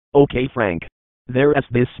Okay, Frank. There's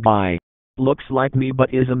this guy. Looks like me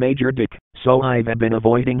but is a major dick, so I've been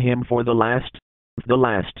avoiding him for the last.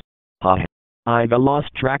 Huh. I've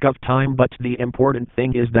lost track of time, but the important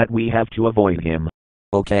thing is that we have to avoid him.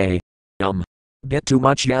 Okay. Bit too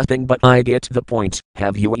much yapping, but I get the point.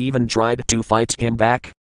 Have you even tried to fight him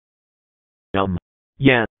back?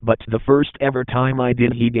 Yeah, but the first ever time I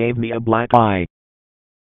did, he gave me a black eye.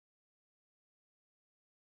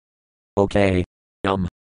 Okay.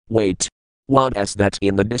 Wait. What is that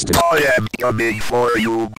in the distance? I am coming for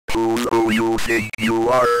you. Who do you think you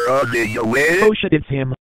are running away? Oh shit, it's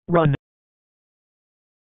him. Run.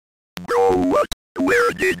 Bro, what?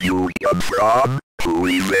 Where did you come from? Who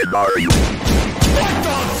even are you? What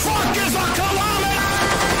the